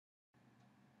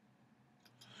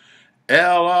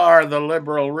LR, the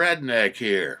liberal redneck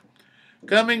here,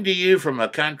 coming to you from a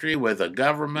country with a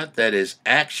government that is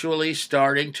actually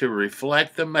starting to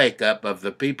reflect the makeup of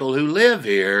the people who live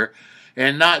here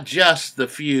and not just the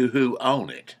few who own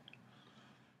it.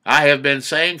 I have been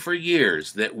saying for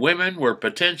years that women were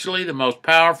potentially the most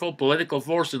powerful political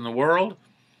force in the world,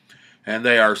 and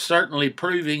they are certainly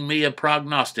proving me a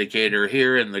prognosticator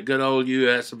here in the good old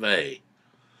US of A.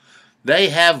 They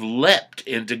have leapt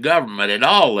into government at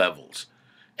all levels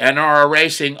and are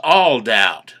erasing all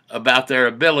doubt about their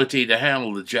ability to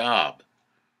handle the job.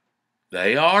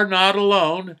 They are not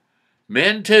alone.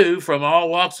 Men, too, from all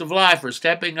walks of life are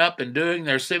stepping up and doing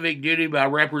their civic duty by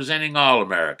representing all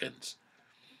Americans.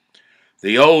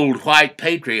 The old white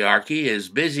patriarchy is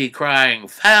busy crying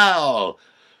foul,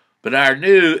 but our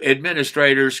new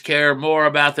administrators care more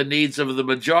about the needs of the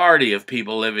majority of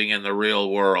people living in the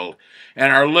real world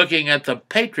and are looking at the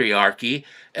patriarchy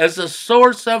as a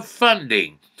source of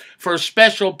funding for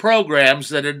special programs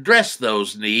that address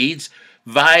those needs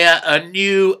via a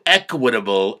new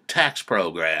equitable tax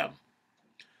program.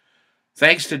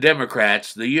 Thanks to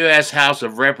Democrats, the U.S. House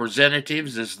of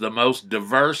Representatives is the most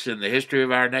diverse in the history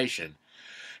of our nation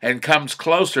and comes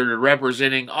closer to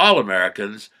representing all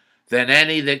Americans than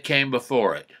any that came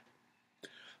before it.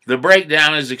 The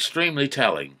breakdown is extremely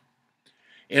telling.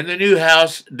 In the new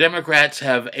House, Democrats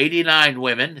have 89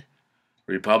 women,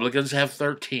 Republicans have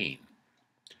 13.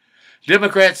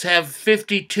 Democrats have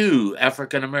 52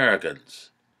 African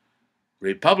Americans,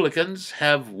 Republicans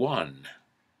have 1.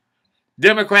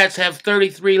 Democrats have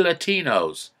 33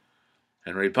 Latinos,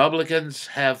 and Republicans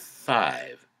have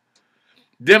 5.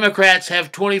 Democrats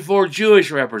have 24 Jewish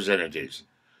representatives,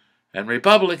 and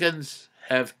Republicans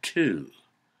have 2.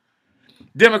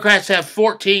 Democrats have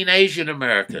 14 Asian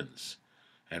Americans,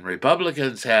 and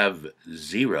Republicans have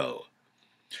 0.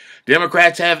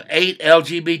 Democrats have 8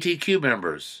 LGBTQ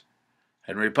members,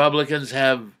 and Republicans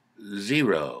have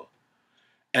 0.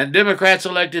 And Democrats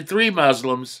elected 3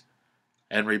 Muslims,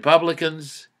 and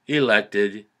Republicans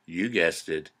elected, you guessed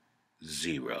it,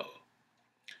 0.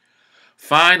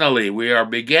 Finally, we are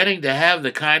beginning to have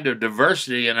the kind of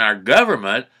diversity in our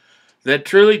government that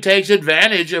truly takes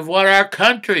advantage of what our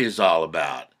country is all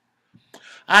about.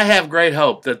 I have great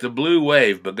hope that the blue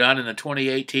wave begun in the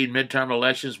 2018 midterm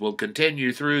elections will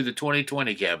continue through the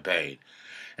 2020 campaign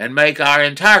and make our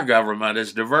entire government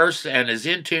as diverse and as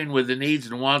in tune with the needs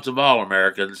and wants of all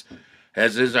Americans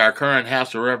as is our current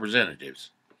House of Representatives.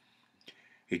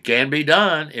 It can be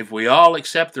done if we all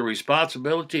accept the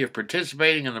responsibility of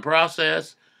participating in the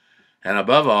process and,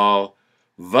 above all,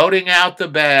 voting out the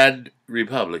bad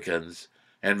Republicans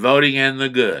and voting in the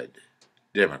good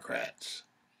Democrats.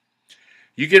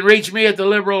 You can reach me at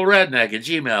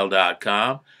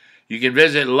theliberalredneck@gmail.com. You can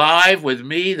visit live with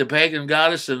me, the Pagan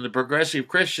Goddess, and the Progressive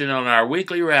Christian on our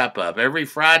weekly wrap-up every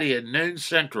Friday at noon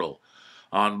Central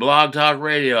on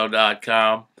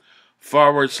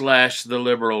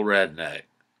blogtalkradio.com/theliberalredneck.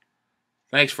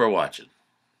 Thanks for watching.